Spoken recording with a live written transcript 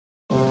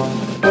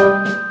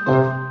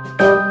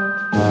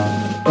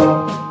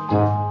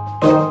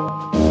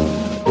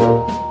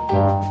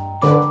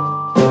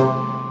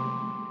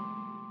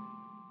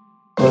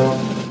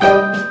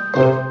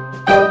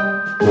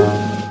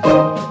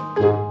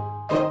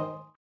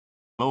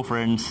Hello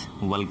friends,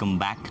 welcome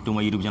back to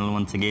my YouTube channel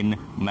once again.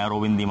 मैं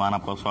रोविंद दीमान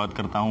आपका स्वागत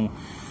करता हूं।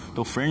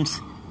 तो फ्रेंड्स,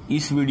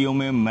 इस वीडियो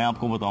में मैं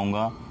आपको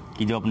बताऊंगा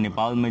कि जब आप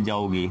नेपाल में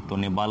जाओगे तो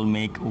नेपाल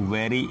में एक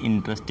वेरी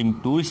इंटरेस्टिंग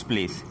टूरिस्ट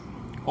प्लेस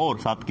और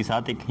साथ के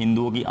साथ एक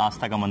हिंदुओं की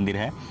आस्था का मंदिर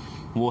है,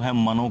 वो है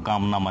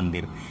मनोकामना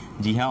मंदिर।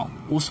 जी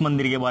हाँ, उस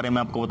मंदिर के बारे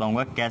में आपको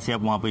बताऊँगा कैसे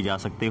आप वहाँ पर जा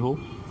सकते हो,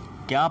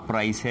 क्या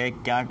प्राइस है,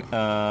 क्या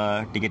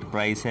टिकट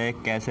प्राइस है,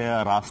 कैसे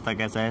रास्ता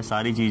कैसा है,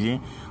 सारी चीज़ें,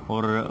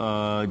 और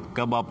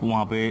कब आप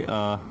वहाँ पे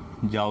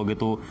जाओगे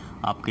तो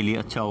आपके लिए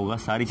अच्छा होगा।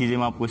 सारी चीज़ें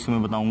मैं आपको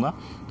इसमें बताऊंगा।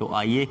 तो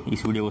आइए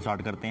इस वीडियो को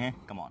स्टार्ट करते हैं।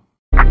 Come on.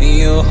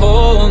 You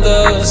hold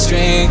the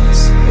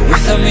strings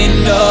without me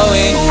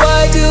knowing.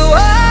 Why do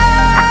I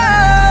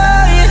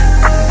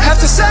have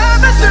to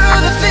suffer through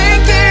the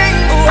thinking?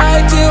 Why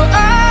do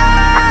I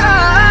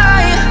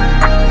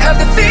have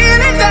the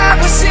feeling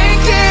that we're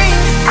sinking?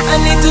 I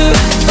need to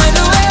find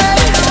a way.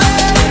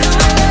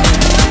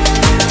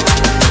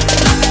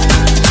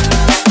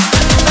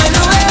 Find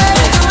a way.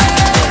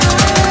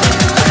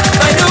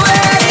 Find a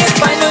way.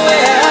 Find a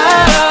way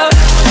out.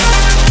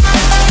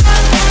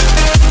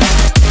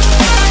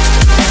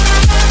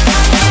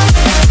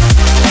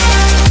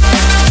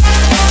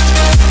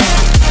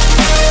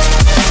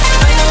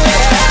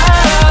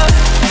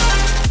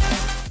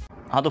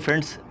 हाँ तो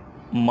friends,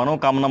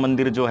 मनोकामना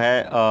मंदिर जो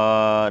है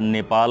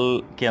नेपाल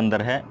के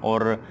अंदर है,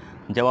 और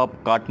जब आप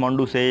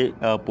काठमांडू से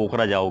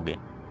पोखरा जाओगे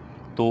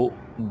तो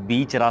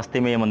बीच रास्ते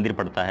में ये मंदिर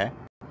पड़ता है।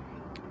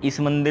 इस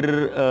मंदिर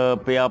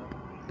पे आप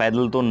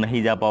पैदल तो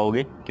नहीं जा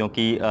पाओगे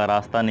क्योंकि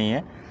रास्ता नहीं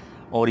है,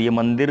 और ये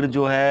मंदिर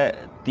जो है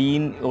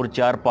 3 और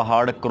 4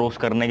 पहाड़ क्रॉस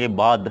करने के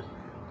बाद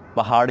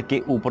पहाड़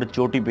के ऊपर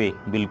चोटी पे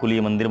बिल्कुल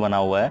ये मंदिर बना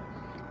हुआ है।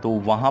 तो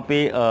वहाँ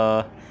पे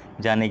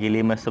जाने के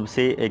लिए मैं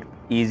सबसे एक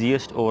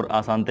ईजीएस्ट और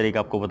आसान तरीका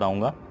आपको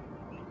बताऊंगा।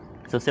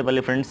 सबसे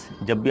पहले फ्रेंड्स,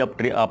 जब भी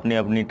आपने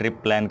अपनी ट्रिप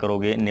प्लान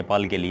करोगे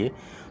नेपाल के लिए,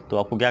 तो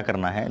आपको क्या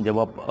करना है, जब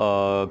आप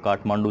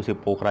काठमांडू से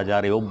पोखरा जा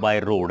रहे हो by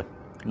road,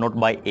 not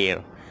by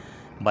air,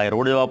 by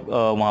road जब आप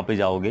वहाँ पे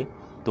जाओगे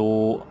तो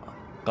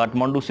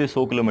काठमांडू से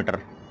 100 किलोमीटर,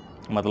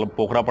 मतलब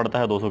पोखरा पड़ता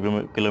है 200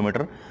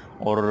 किलोमीटर,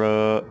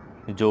 और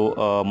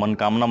जो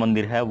मनकामना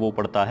मंदिर है वो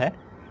पड़ता है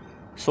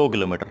 100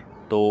 किलोमीटर।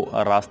 तो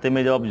रास्ते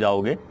में जब आप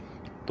जाओगे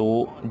तो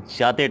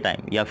जाते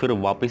टाइम या फिर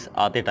वापस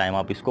आते टाइम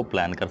आप इसको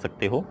प्लान कर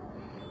सकते हो।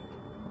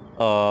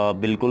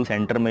 बिल्कुल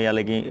सेंटर में, या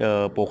लेकिन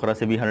पोखरा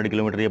से भी 100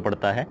 किलोमीटर ये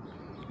पड़ता है।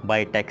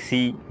 Bye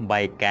taxi,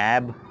 by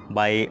cab,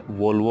 bye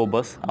Volvo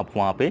bus आप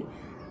वहाँ पे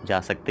जा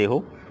सकते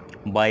हो।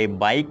 Bye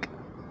bike,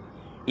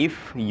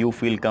 if you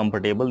feel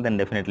comfortable then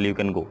definitely you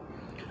can go.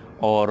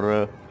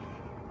 और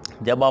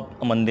जब आप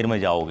मंदिर में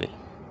जाओगे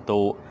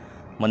तो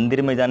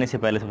मंदिर में जाने से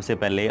पहले सबसे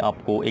पहले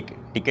आपको एक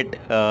टिकट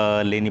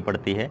लेनी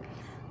पड़ती है।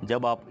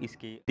 जब आप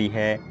इसकी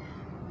है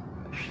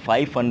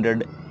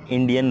 500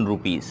 इंडियन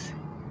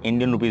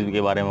रुपीज़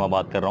के बारे में मैं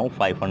बात कर रहा हूँ।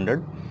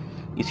 500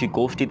 इसकी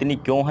कॉस्ट इतनी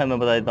क्यों है मैं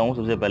बता देता हूँ।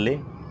 सबसे पहले,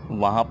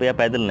 वहाँ पे आप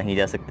पैदल नहीं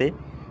जा सकते,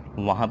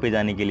 वहाँ पे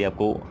जाने के लिए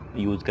आपको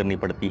यूज़ करनी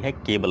पड़ती है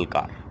केबल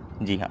कार।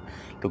 जी हाँ,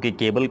 क्योंकि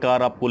केबल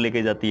कार आपको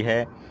लेके जाती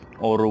है,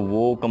 और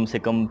वो कम से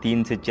कम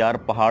 3 से 4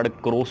 पहाड़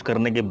क्रॉस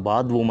करने के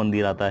बाद वो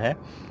मंदिर आता है।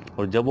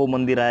 और जब वो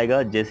मंदिर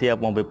आएगा, जैसे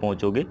आप वहाँ पे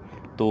पहुँचोगे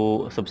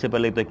तो सबसे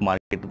पहले तो एक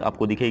मार्केट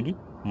आपको दिखेगी।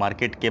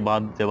 मार्केट के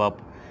बाद जब आप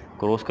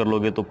क्रॉस कर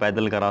लोगे तो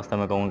पैदल का रास्ता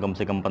मैं कहूँगा कम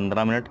से कम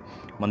 15 मिनट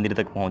मंदिर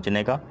तक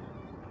पहुँचने का।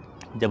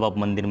 जब आप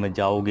मंदिर में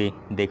जाओगे,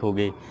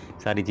 देखोगे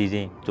सारी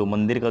चीज़ें, जो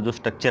मंदिर का जो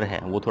स्ट्रक्चर है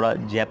वो थोड़ा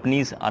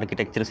जैपनीज़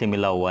आर्किटेक्चर से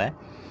मिला हुआ है,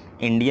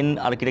 इंडियन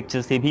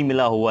आर्किटेक्चर से भी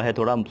मिला हुआ है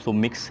थोड़ा, सो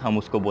मिक्स हम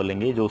उसको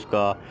बोलेंगे। जो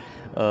उसका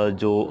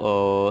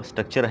जो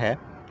स्ट्रक्चर है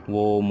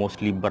वो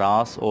मोस्टली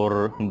ब्रास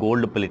और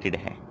गोल्ड प्लेटेड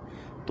है।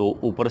 तो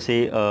ऊपर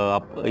से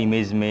आप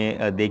इमेज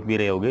में देख भी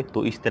रहे होगे,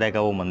 तो इस तरह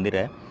का वो मंदिर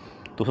है।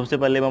 तो सबसे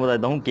पहले मैं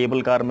बताता हूँ,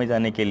 केबल कार में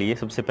जाने के लिए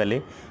सबसे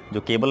पहले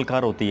जो केबल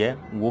कार होती है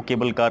वो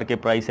केबल कार के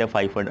प्राइस है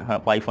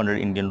 500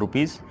 इंडियन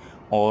रुपीज़,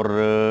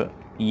 और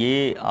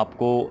ये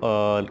आपको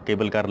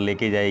केबल कार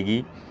लेके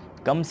जाएगी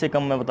कम से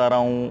कम, मैं बता रहा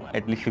हूँ,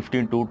 एटलीस्ट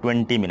 15 to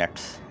 20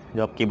 मिनट्स।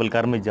 जब आप केबल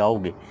कार में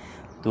जाओगे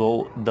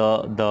तो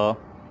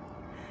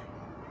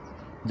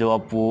जब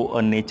आप वो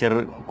नेचर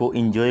को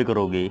इंजॉय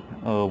करोगे,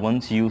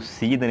 once you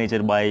see the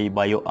nature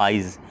by your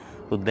eyes,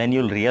 तो then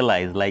you will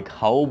realise like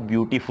how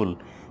beautiful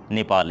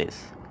Nepal is,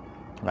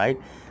 right.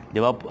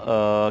 जब आप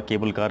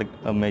केबल कार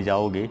में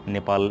जाओगे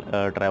नेपाल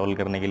ट्रैवल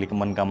करने के लिए,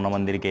 मनकामना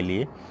मंदिर के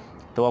लिए,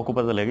 तो आपको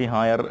पता लगेगा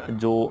हाँ यार,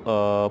 जो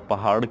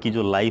पहाड़ की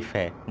जो लाइफ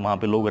है, वहाँ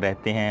पे लोग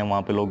रहते हैं,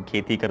 वहाँ पे लोग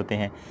खेती करते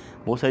हैं,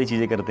 बहुत सारी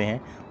चीज़ें करते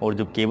हैं। और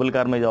जब केबल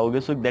कार में जाओगे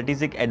सो दैट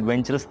इज़ एक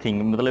एडवेंचरस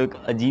थिंग, मतलब एक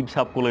अजीब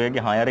सा आपको लगेगा कि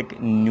हाँ यार, एक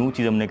न्यू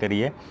चीज़ हमने करी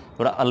है,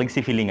 थोड़ा अलग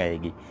सी फीलिंग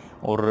आएगी।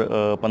 और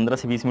 15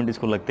 से 20 मिनट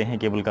इसको लगते हैं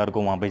केबल कार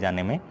को वहाँ पे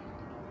जाने में।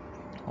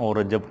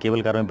 और जब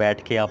केबल कार में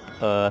बैठ के आप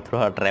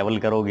थोड़ा ट्रैवल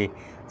करोगे,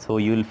 so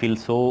you will feel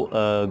so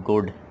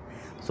good.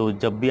 सो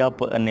जब भी आप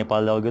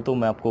नेपाल जाओगे तो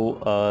मैं आपको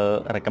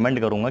रेकमेंड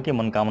करूँगा कि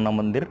मनकामना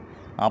मंदिर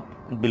आप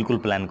बिल्कुल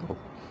प्लान करो,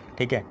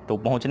 ठीक है। तो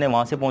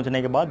वहाँ से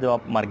पहुँचने के बाद जब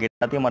आप मार्केट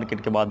आती है,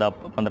 मार्केट के बाद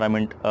आप 15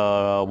 मिनट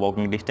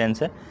वॉकिंग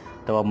डिस्टेंस है,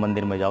 तब तब आप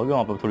मंदिर में जाओगे,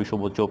 वहाँ पर थोड़ी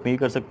शॉपिंग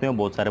कर सकते हो।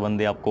 बहुत सारे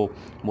बंदे आपको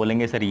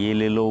बोलेंगे सर ये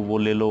ले लो, वो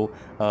ले लो,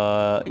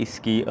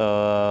 इसकी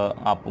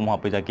आप वहाँ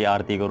पे जाके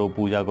आरती करो,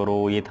 पूजा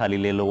करो, ये थाली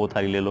ले लो, वो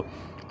थाली ले लो।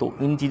 तो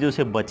इन चीज़ों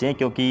से बचें,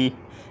 क्योंकि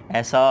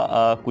ऐसा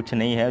कुछ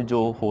नहीं है।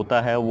 जो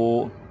होता है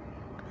वो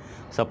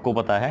सबको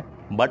पता है,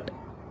 बट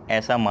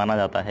ऐसा माना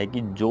जाता है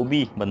कि जो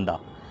भी बंदा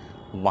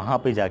वहाँ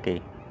पे जाके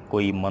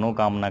कोई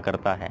मनोकामना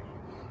करता है,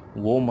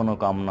 वो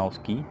मनोकामना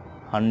उसकी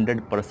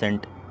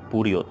 100%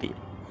 पूरी होती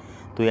है।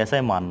 तो ऐसा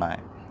ही मानना है।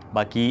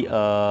 बाकी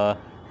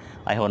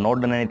I have not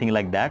done anything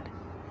like that.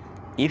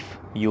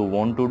 If you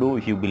want to do,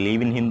 if you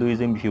believe in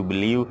Hinduism, if you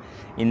believe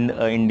in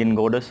Indian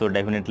goddess, so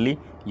definitely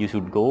you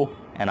should go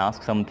and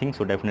ask something,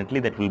 so definitely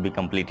that will be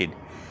completed.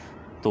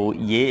 तो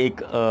ये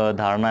एक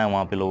धारणा है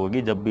वहाँ पे लोगों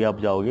की। जब भी आप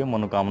जाओगे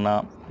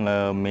मनोकामना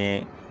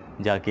में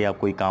जाके आप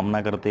कोई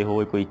कामना करते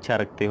हो, कोई इच्छा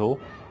रखते हो,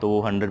 तो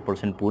वो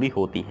 100% पूरी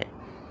होती है।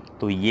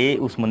 तो ये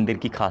उस मंदिर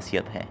की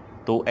खासियत है।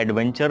 तो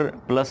एडवेंचर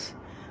प्लस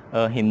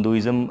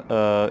हिंदुइज़्म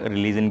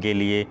रिलीजन के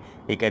लिए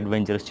एक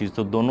एडवेंचरस चीज़,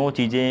 तो दोनों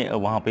चीज़ें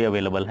वहाँ पे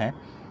अवेलेबल हैं।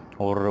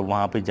 और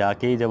वहाँ पे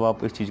जाके जब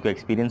आप इस चीज़ को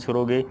एक्सपीरियंस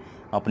करोगे,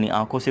 अपनी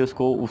आंखों से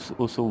उसको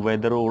उस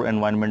वेदर और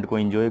एनवायरनमेंट को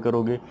एंजॉय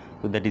करोगे,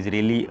 तो that is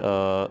really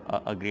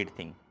a great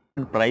thing.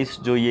 Price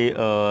जो ये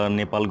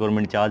नेपाल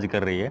गवर्नमेंट चार्ज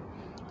कर रही है,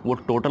 वो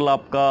टोटल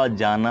आपका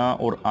जाना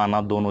और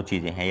आना दोनों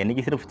चीज़ें हैं। यानी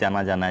कि सिर्फ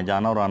जाना है,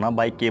 जाना और आना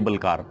बाय केबल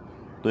कार,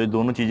 तो ये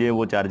दोनों चीज़ें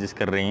वो चार्जेस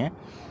कर रही हैं।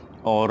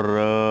 और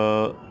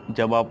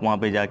जब आप वहाँ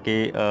पे जाके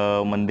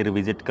मंदिर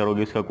विज़िट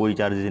करोगे, उसका कोई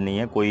चार्जेस नहीं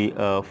है, कोई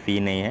फ़ी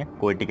नहीं है,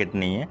 कोई टिकट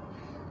नहीं है।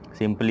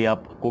 सिंपली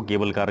आपको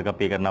केबल कार का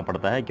पे करना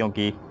पड़ता है,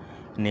 क्योंकि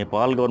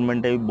नेपाल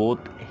गवर्नमेंट है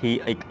बहुत ही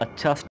एक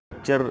अच्छा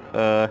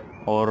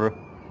स्ट्रक्चर और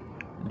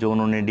जो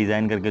उन्होंने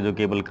डिज़ाइन करके जो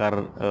केबल कार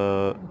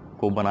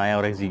को बनाया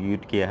और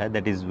एग्जीक्यूट किया है,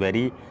 दैट इज़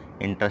वेरी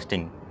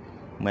इंटरेस्टिंग।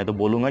 मैं तो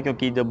बोलूँगा,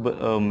 क्योंकि जब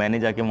मैंने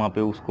जाके वहाँ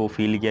पे उसको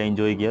फील किया,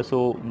 एंजॉय किया,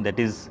 so that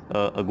is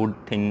a good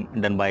thing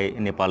done by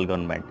Nepal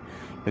government.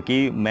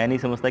 क्योंकि मैं नहीं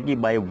समझता कि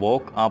बाय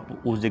वॉक आप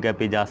उस जगह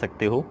पे जा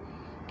सकते हो,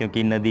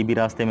 क्योंकि नदी भी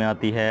रास्ते में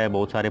आती है,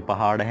 बहुत सारे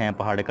पहाड़ हैं,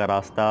 पहाड़ का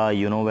रास्ता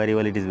you know very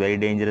well, it is very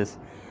dangerous.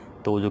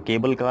 तो जो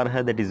केबल कार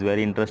है, that is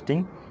very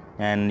interesting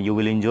and you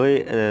will enjoy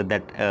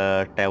that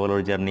travel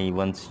और journey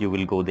once you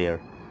will go there.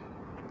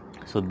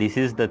 So this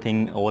is the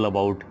thing all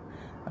about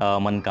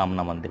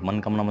Manakamana मंदिर।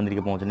 मनकामना मंदिर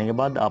के पहुंचने के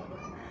बाद आप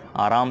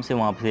आराम से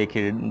वहाँ पे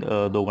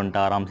 1-2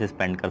 घंटा आराम से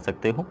स्पेंड कर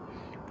सकते हो।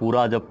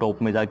 पूरा जब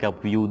टॉप में जाके आप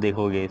व्यू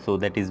देखोगे, so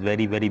that is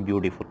very very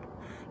beautiful,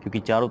 क्योंकि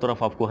चारों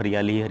तरफ आपको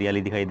हरियाली ही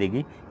हरियाली दिखाई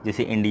देगी।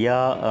 जैसे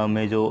इंडिया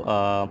में जो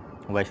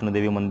वैष्णो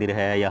देवी मंदिर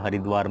है, या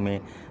हरिद्वार में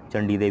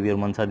चंडी देवी और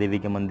मनसा देवी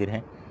के मंदिर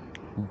हैं,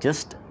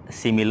 जस्ट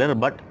सिमिलर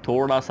बट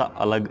थोड़ा सा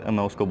अलग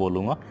मैं उसको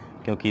बोलूँगा,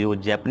 क्योंकि वो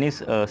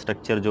जैपनीज़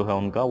स्ट्रक्चर जो है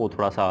उनका, वो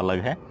थोड़ा सा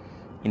अलग है,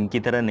 इनकी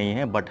तरह नहीं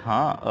है। बट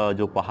हाँ,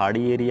 जो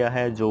पहाड़ी एरिया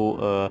है, जो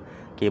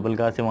केबल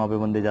कार से वहाँ पे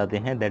बंदे जाते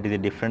हैं, that is a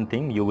different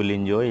thing. You will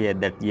enjoy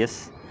that,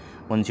 yes,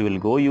 once you will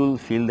go you will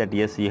feel that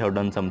yes you have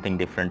done something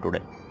different today.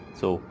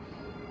 So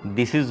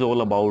this is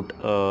all about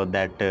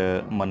that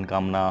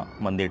Manakamana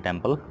मंदिर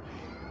temple.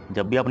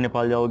 जब भी आप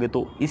नेपाल जाओगे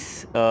तो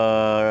इस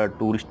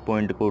tourist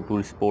point को,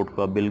 tourist spot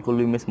को आप बिल्कुल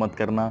भी मिस मत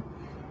करना।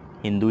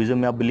 हिंदुइज़्म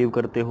में आप बिलीव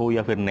करते हो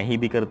या फिर नहीं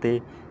भी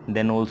करते,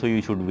 then also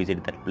you should visit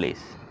that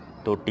place.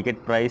 तो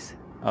ticket price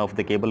of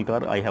the cable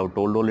car I have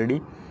told already,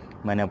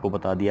 मैंने आपको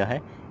बता दिया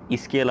है।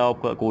 इसके अलावा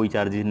आपका कोई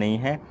चार्जेस नहीं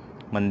है।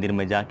 मंदिर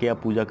में जाके आप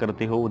पूजा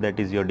करते हो, that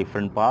is your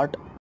different part,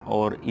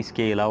 और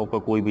इसके अलावा का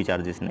कोई भी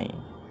चार्जेस नहीं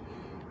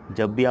है।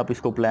 जब भी आप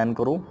इसको प्लान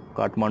करो,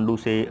 काठमांडू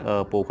से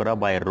पोखरा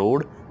बाय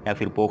रोड, या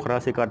फिर पोखरा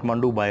से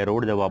काठमांडू बाय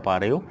रोड जब आप आ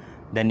रहे हो,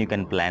 then you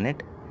can plan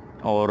it.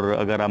 और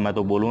अगर मैं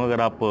तो बोलूँगा,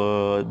 अगर आप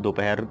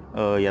दोपहर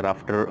या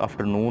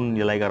आफ्टरनून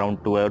या लाइक अराउंड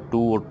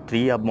 2 और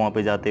 3 आप वहाँ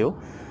पे जाते हो,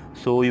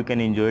 so you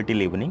can enjoy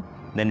till evening,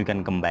 then you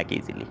can come back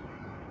easily.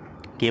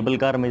 Cable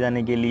car में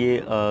जाने के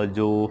लिए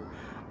जो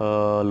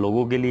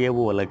लोगों के लिए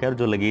वो अलग है, और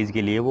जो लगेज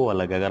के लिए वो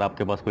अलग है। अगर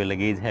आपके पास कोई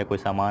लगेज है, कोई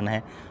सामान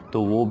है,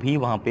 तो वो भी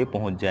वहाँ पे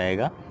पहुँच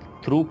जाएगा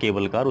थ्रू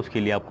केबल कार। उसके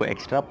लिए आपको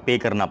एक्स्ट्रा पे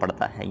करना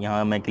पड़ता है।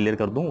 यहाँ मैं क्लियर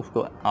कर दूँ,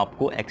 उसको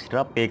आपको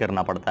एक्स्ट्रा पे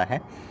करना पड़ता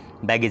है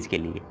बैगेज के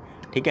लिए,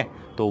 ठीक है।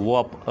 तो वो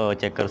आप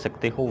चेक कर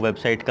सकते हो।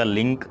 वेबसाइट का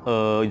लिंक,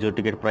 जो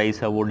टिकट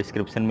प्राइस है, वो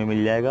डिस्क्रिप्शन में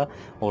मिल जाएगा,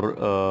 और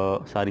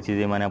सारी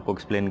चीज़ें मैंने आपको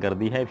एक्सप्लेन कर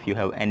दी है। If you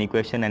have any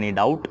question, any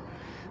doubt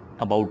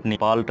about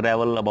Nepal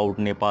travel, about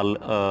Nepal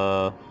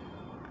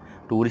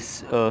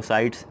tourist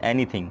sites,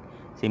 anything,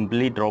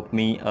 simply drop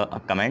me a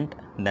comment,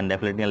 then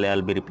definitely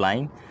I'll be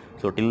replying.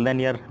 So till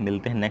then यार,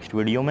 मिलते हैं next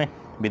video में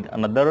with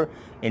another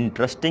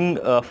interesting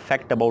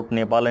fact about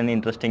Nepal and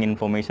interesting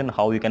information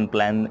how you can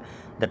plan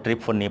the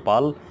trip for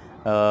Nepal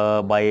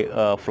by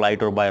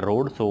flight or by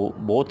road. So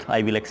both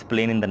I will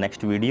explain in the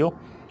next video.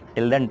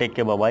 Till then, take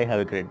care, bye bye,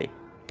 have a great day,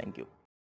 thank you.